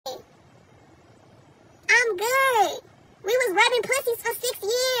I'm good. We was rubbing pussies for 6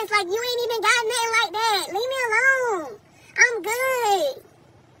 years. Like, you ain't even got nothing like that. Leave me alone. I'm good.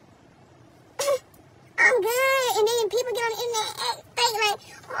 I'm good. And then people get on the internet and think like,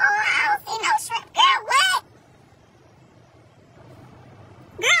 oh, I don't see no shrimp. Girl, what?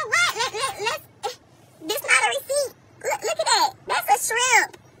 Girl, what? Let's, this not a receipt. Look at that. That's a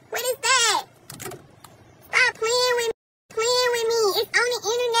shrimp. What is that? Stop playing with me. It's on the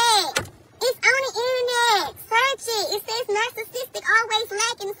internet. It's on the internet. Search it. It says narcissistic always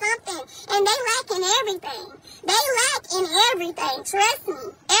lacking something. And they lacking everything. They lack in everything. Trust me.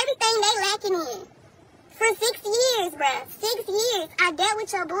 Everything they lacking in. For 6 years, bruh. 6 years. I dealt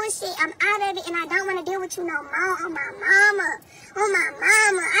with your bullshit. I'm out of it and I don't want to deal with you no more. On my mama. On my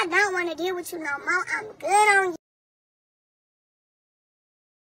mama. I don't want to deal with you no more. I'm good on you.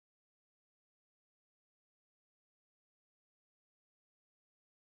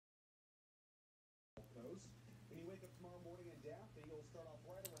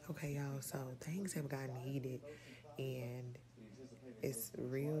 Okay, y'all, so things have gotten heated, and it's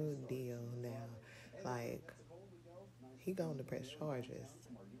real deal now. Like, he going to press charges.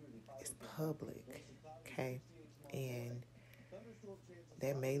 It's public, okay? And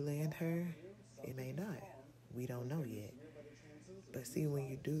that may land her, it may not. We don't know yet. But see, when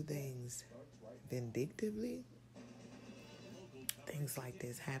you do things vindictively, things like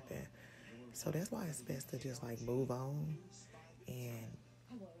this happen. So that's why it's best to just, like, move on and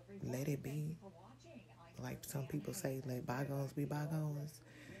let it be. Like some people say, let bygones be bygones.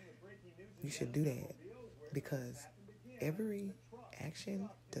 You should do that because every action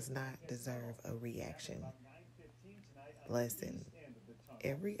does not deserve a reaction. Listen,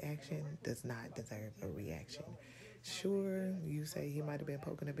 every action does not deserve a reaction. Sure, you say he might have been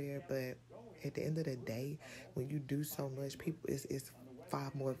poking a bear, but at the end of the day, when you do so much, people, it's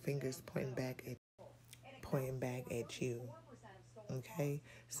 5 more fingers pointing back at you. Okay,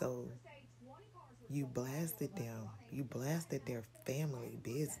 so you blasted them. You blasted their family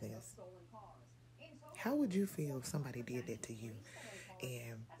business. How would you feel if somebody did that to you?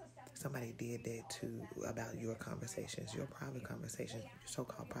 And somebody did that to about your conversations, your private conversations, your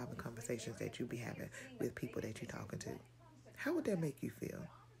so-called private conversations that you be having with people that you're talking to. How would that make you feel?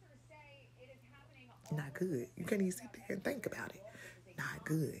 Not good. You can't even sit there and think about it. Not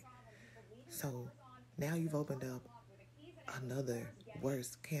good. So now you've opened up another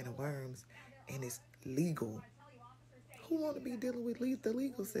worse can of worms, and it's legal. Who want to be dealing with the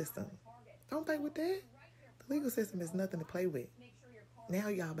legal system? Don't play with that. The legal system is nothing to play with. Now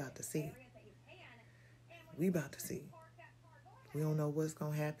y'all about to see. We about to see. We don't know what's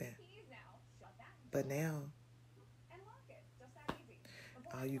going to happen. But now,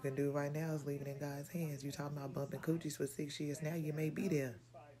 all you can do right now is leave it in God's hands. You talking about bumping coochies for 6 years. Now you may be there.